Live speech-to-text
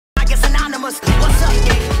it's anonymous. What's up,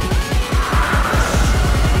 nigga?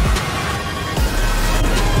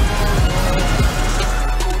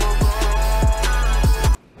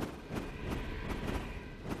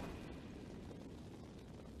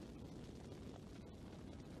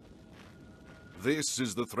 This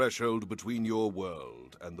is the threshold between your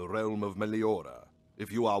world and the realm of Meliora.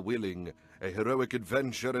 If you are willing, a heroic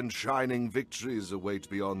adventure and shining victories await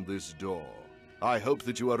beyond this door. I hope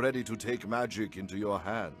that you are ready to take magic into your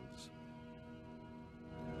hands.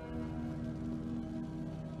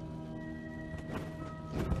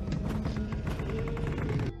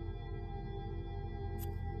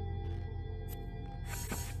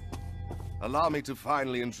 Allow me to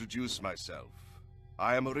finally introduce myself.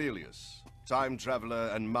 I am Aurelius, time traveler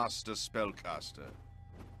and master spellcaster.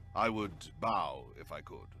 I would bow if I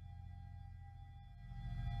could.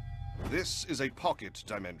 This is a pocket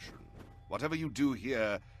dimension. Whatever you do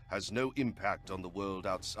here has no impact on the world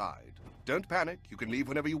outside. Don't panic, you can leave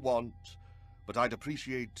whenever you want, but I'd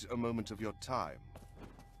appreciate a moment of your time.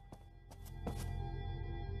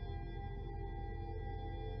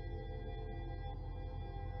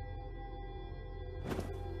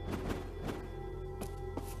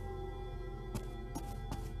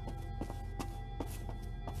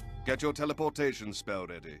 Get your teleportation spell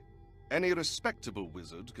ready. Any respectable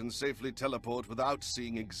wizard can safely teleport without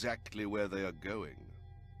seeing exactly where they are going.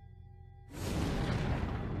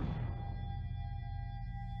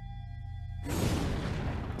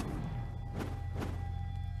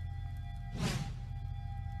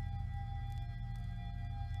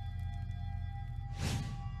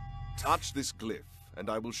 Touch this glyph, and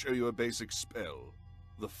I will show you a basic spell.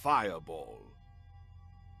 The Fireball.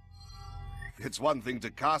 It's one thing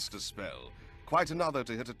to cast a spell, quite another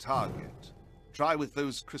to hit a target. Try with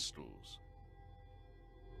those crystals.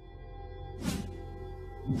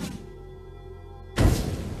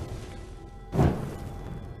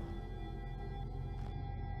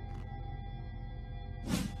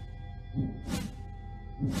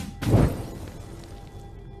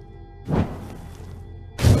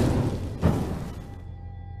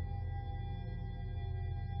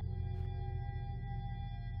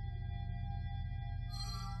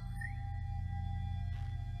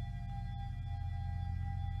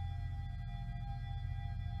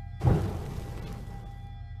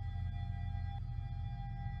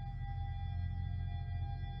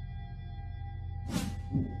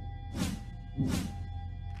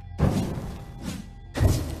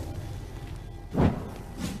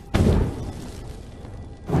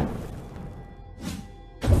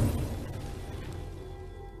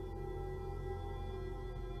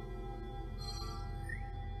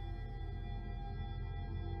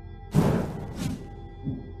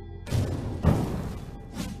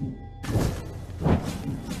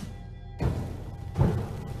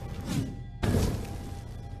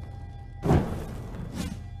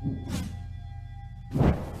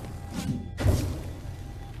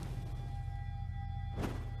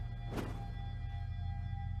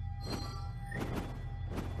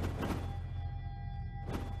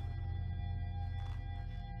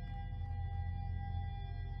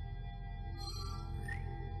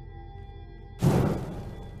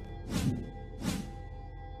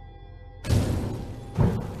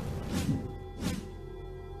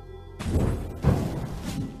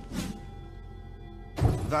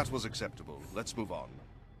 That was acceptable. Let's move on.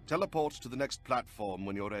 Teleport to the next platform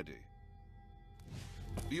when you're ready.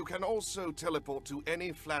 You can also teleport to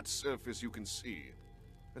any flat surface you can see.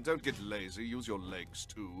 And don't get lazy, use your legs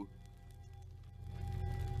too.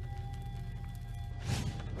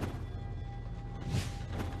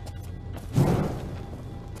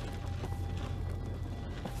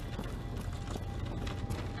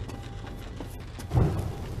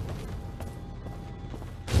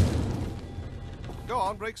 Go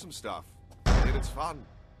on, break some stuff. It's fun.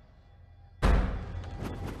 But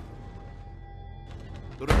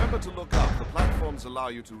remember to look up. The platforms allow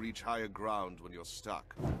you to reach higher ground when you're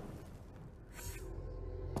stuck.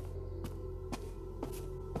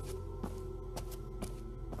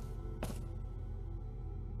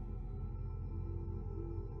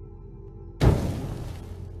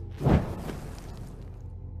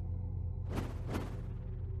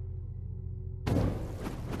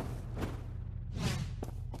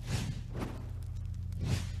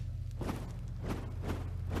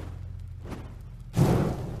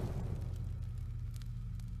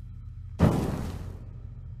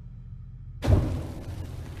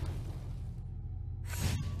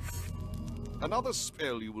 Another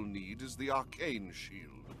spell you will need is the Arcane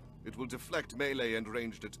Shield. It will deflect melee and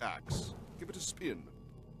ranged attacks. Give it a spin.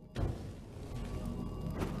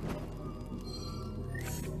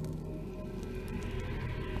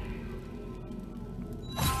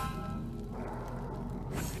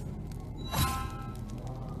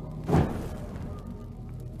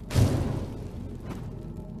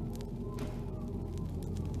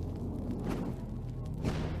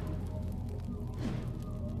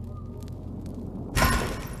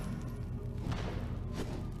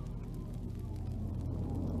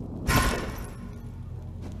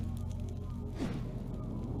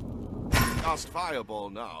 cast Fireball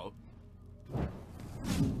now.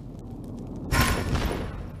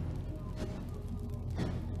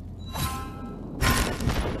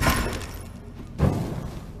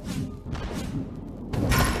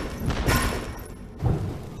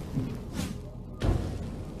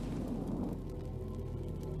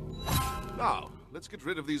 Now, let's get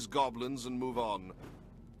rid of these goblins and move on.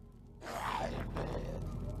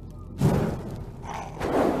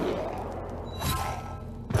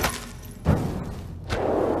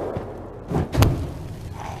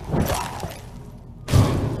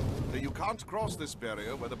 You can't cross this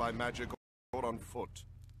barrier, whether by magic or on foot.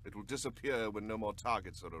 It will disappear when no more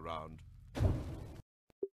targets are around.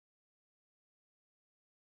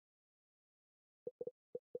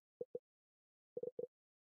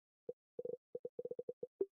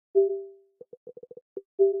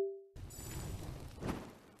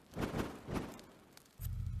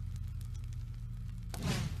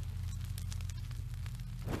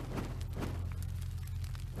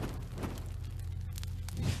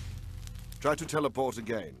 Try to teleport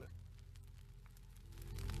again.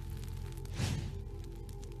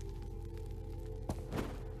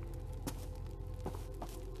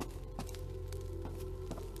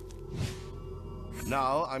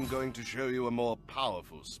 Now I'm going to show you a more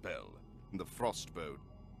powerful spell, the Frostbow.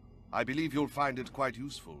 I believe you'll find it quite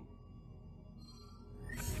useful.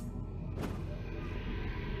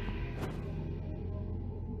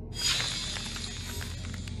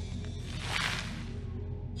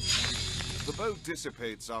 The bow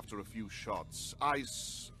dissipates after a few shots.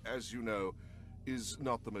 Ice, as you know, is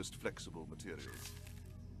not the most flexible material.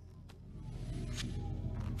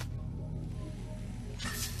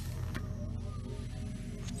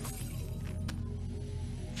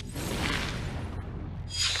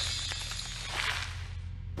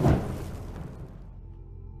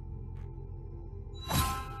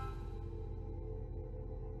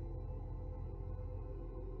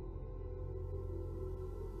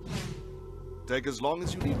 Take as long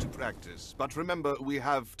as you need to practice, but remember, we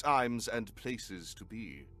have times and places to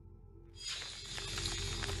be.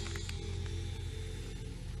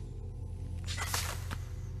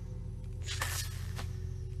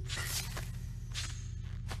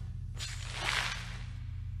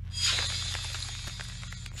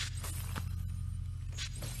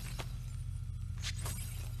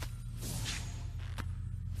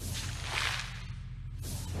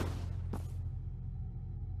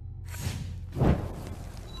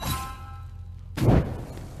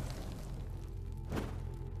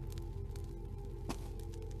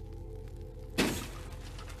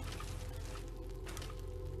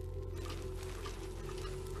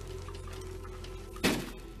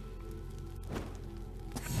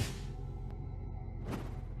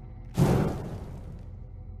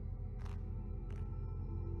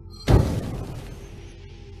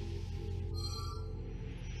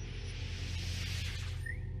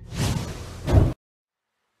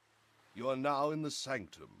 You are now in the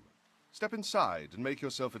Sanctum. Step inside and make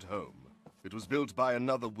yourself at home. It was built by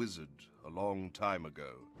another wizard a long time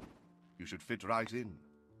ago. You should fit right in.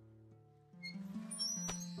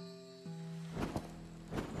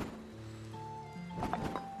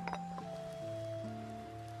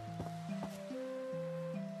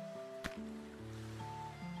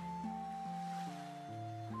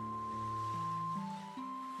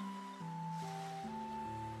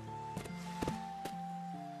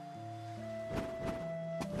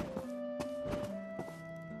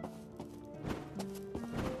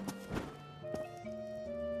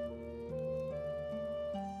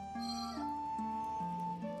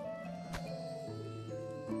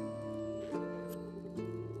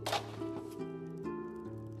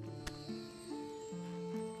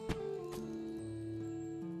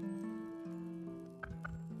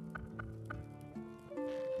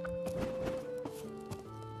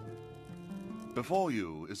 Before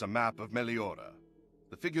you is a map of Meliora.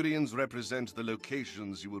 The figurines represent the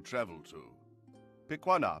locations you will travel to. Pick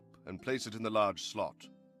one up and place it in the large slot.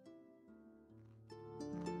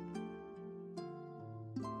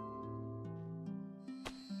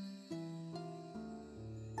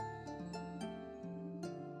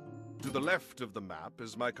 To the left of the map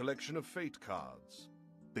is my collection of fate cards.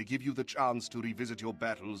 They give you the chance to revisit your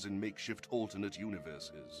battles in makeshift alternate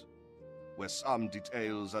universes, where some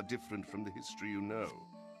details are different from the history you know.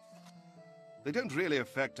 They don't really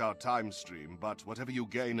affect our time stream, but whatever you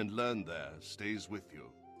gain and learn there stays with you.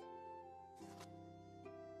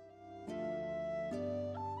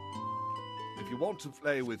 If you want to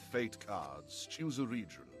play with fate cards, choose a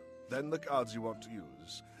region, then the cards you want to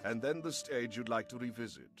use, and then the stage you'd like to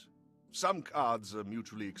revisit. Some cards are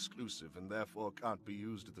mutually exclusive and therefore can't be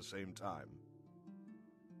used at the same time.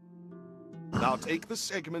 Now take the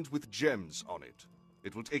segment with gems on it.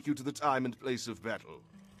 It will take you to the time and place of battle.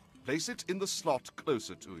 Place it in the slot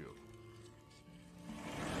closer to you.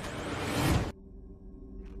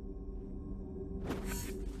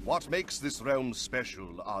 What makes this realm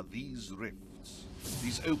special are these rifts.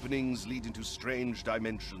 These openings lead into strange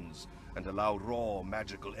dimensions and allow raw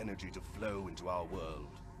magical energy to flow into our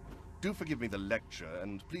world. Do forgive me the lecture,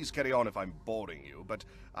 and please carry on if I'm boring you, but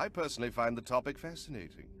I personally find the topic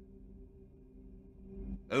fascinating.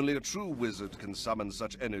 Only a true wizard can summon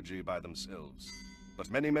such energy by themselves, but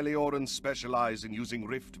many Meliorans specialize in using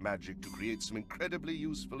rift magic to create some incredibly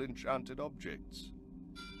useful enchanted objects.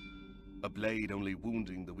 A blade only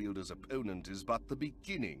wounding the wielder's opponent is but the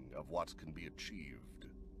beginning of what can be achieved.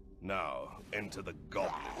 Now, enter the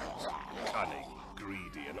goblins. Cunning,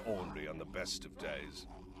 greedy, and ornery on the best of days.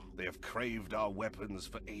 They have craved our weapons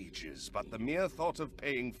for ages, but the mere thought of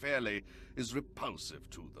paying fairly is repulsive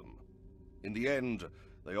to them. In the end,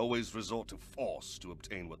 they always resort to force to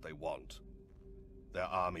obtain what they want. Their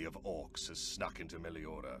army of orcs has snuck into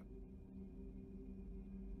Meliora.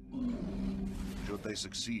 Should they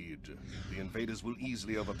succeed, the invaders will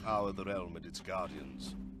easily overpower the realm and its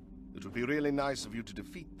guardians. It would be really nice of you to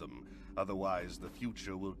defeat them, otherwise the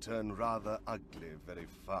future will turn rather ugly very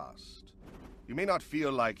fast. You may not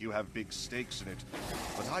feel like you have big stakes in it,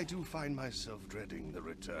 but I do find myself dreading the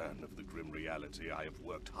return of the grim reality I have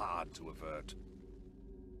worked hard to avert.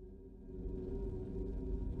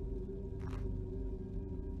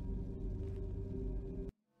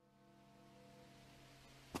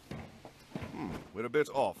 We're a bit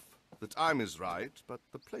off. The time is right, but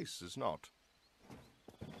the place is not.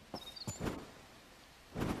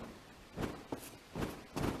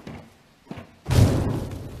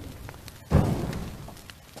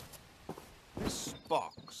 This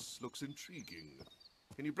box looks intriguing.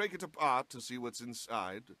 Can you break it apart to see what's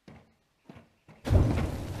inside?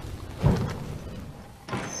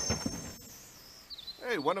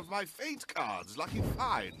 Hey, one of my fate cards. Lucky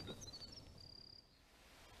find.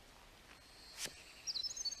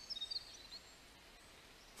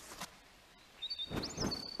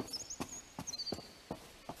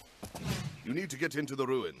 You need to get into the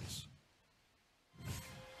ruins.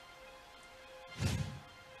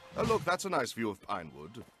 Oh, look, that's a nice view of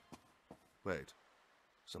Pinewood. Wait,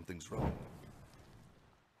 something's wrong.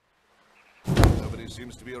 Nobody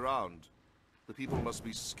seems to be around. The people must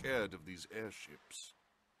be scared of these airships.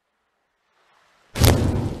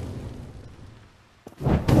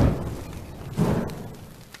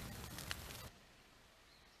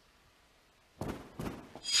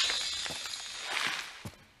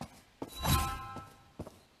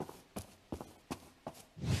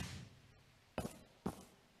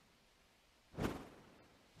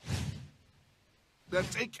 Then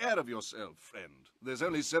take care of yourself, friend. There's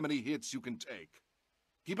only so many hits you can take.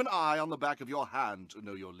 Keep an eye on the back of your hand to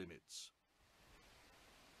know your limits.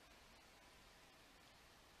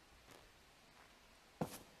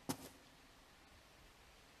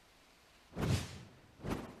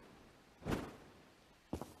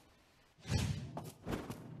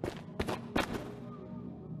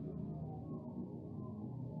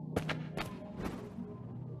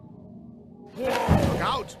 Look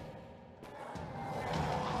out!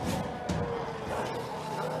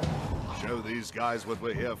 Show these guys what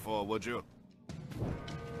we're here for, would you?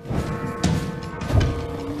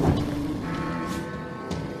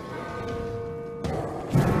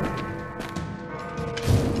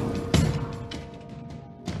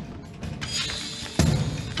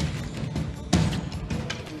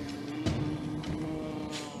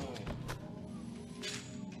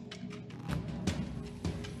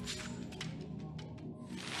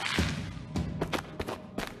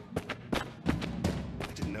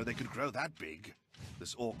 They could grow that big.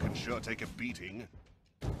 This orc can sure take a beating.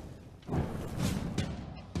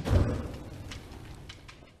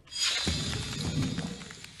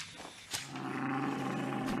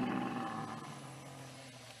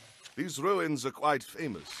 These ruins are quite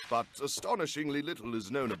famous, but astonishingly little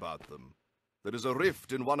is known about them. There is a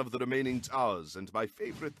rift in one of the remaining towers, and my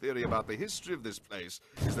favorite theory about the history of this place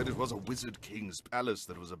is that it was a wizard king's palace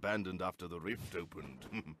that was abandoned after the rift opened.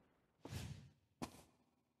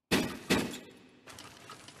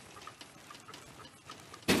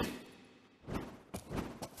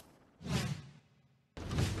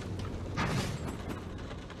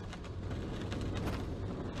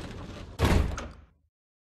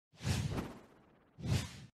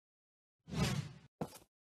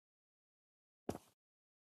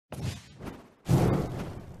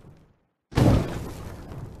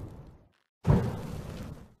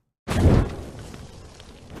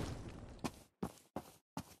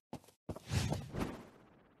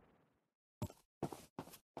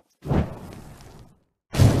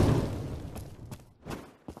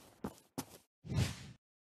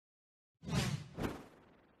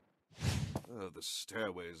 The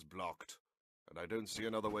stairway is blocked, and I don't see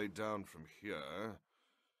another way down from here.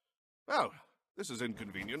 Well, this is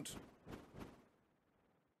inconvenient.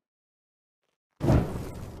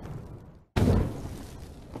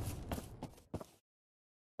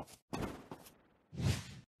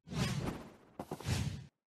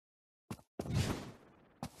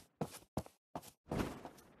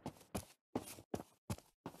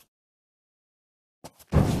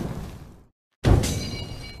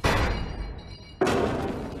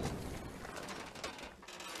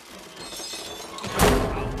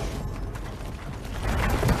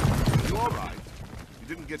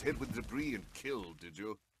 Get hit with debris and killed, did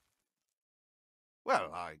you?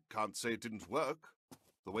 Well, I can't say it didn't work.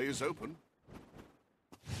 The way is open.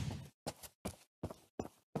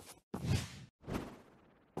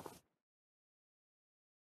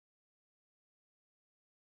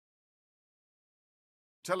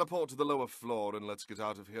 Teleport to the lower floor and let's get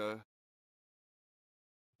out of here.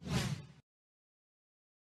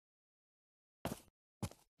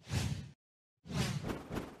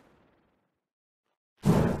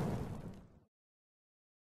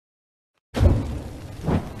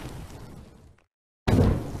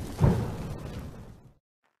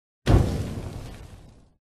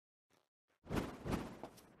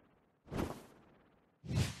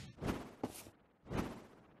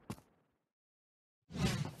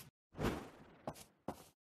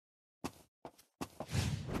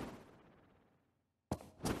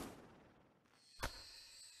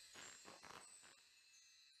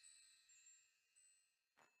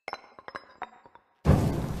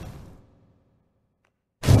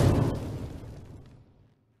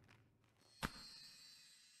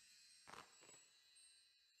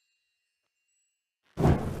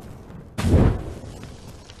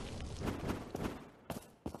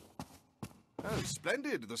 Oh,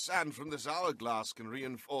 splendid! The sand from this hourglass can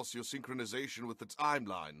reinforce your synchronization with the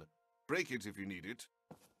timeline. Break it if you need it.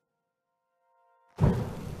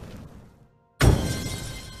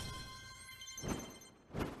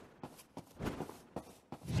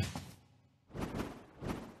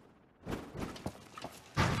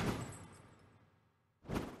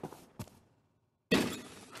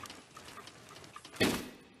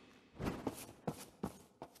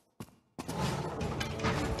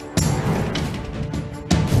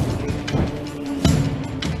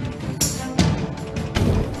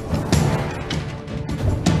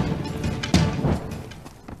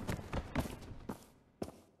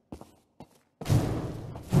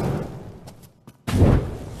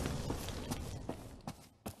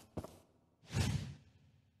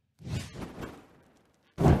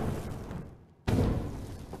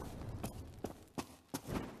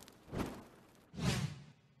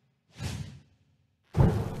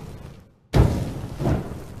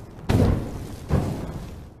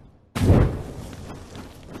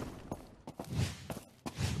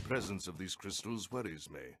 The presence of these crystals worries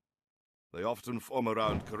me. They often form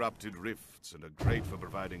around corrupted rifts and are great for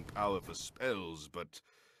providing power for spells, but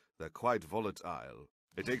they're quite volatile.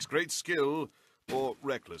 It takes great skill or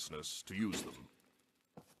recklessness to use them.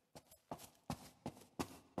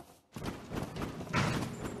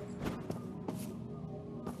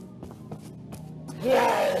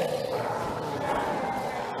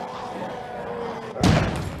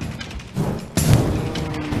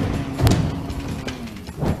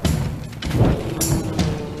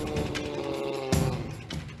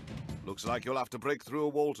 Looks like you'll have to break through a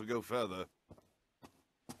wall to go further.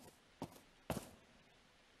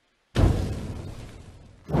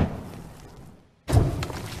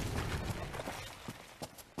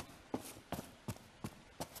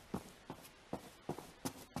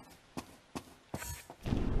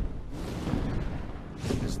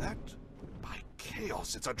 Is that? By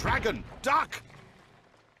chaos, it's a dragon! Duck!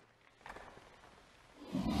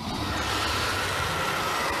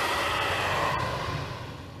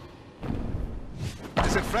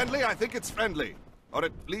 Is it friendly? I think it's friendly. Or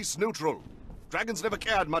at least neutral. Dragons never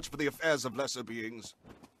cared much for the affairs of lesser beings.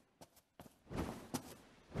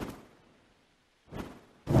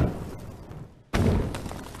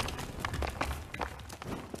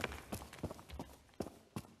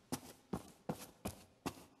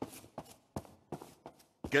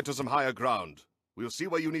 Get to some higher ground. We'll see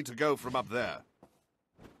where you need to go from up there.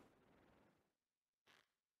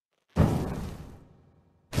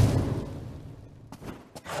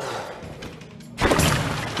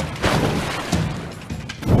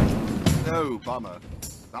 No, bummer.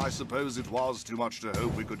 I suppose it was too much to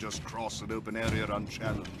hope we could just cross an open area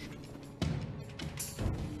unchallenged.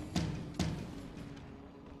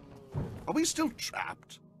 Are we still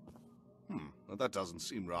trapped? Well, that doesn't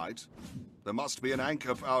seem right. There must be an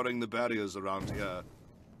anchor powering the barriers around here.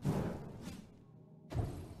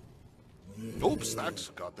 Oops, that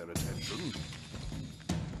got their attention.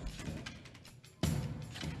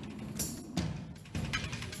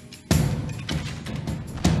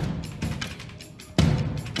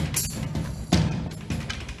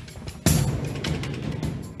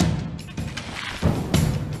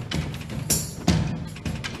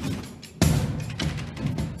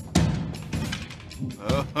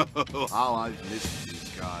 Oh, how I've missed these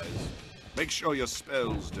guys. Make sure your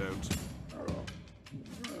spells don't.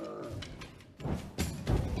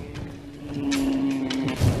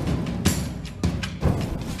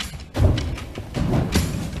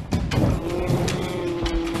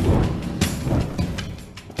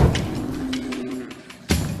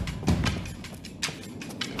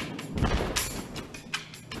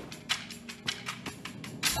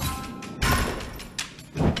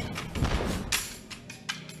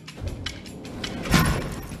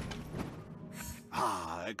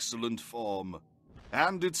 Excellent form.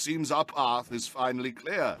 And it seems our path is finally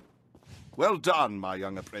clear. Well done, my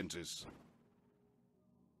young apprentice.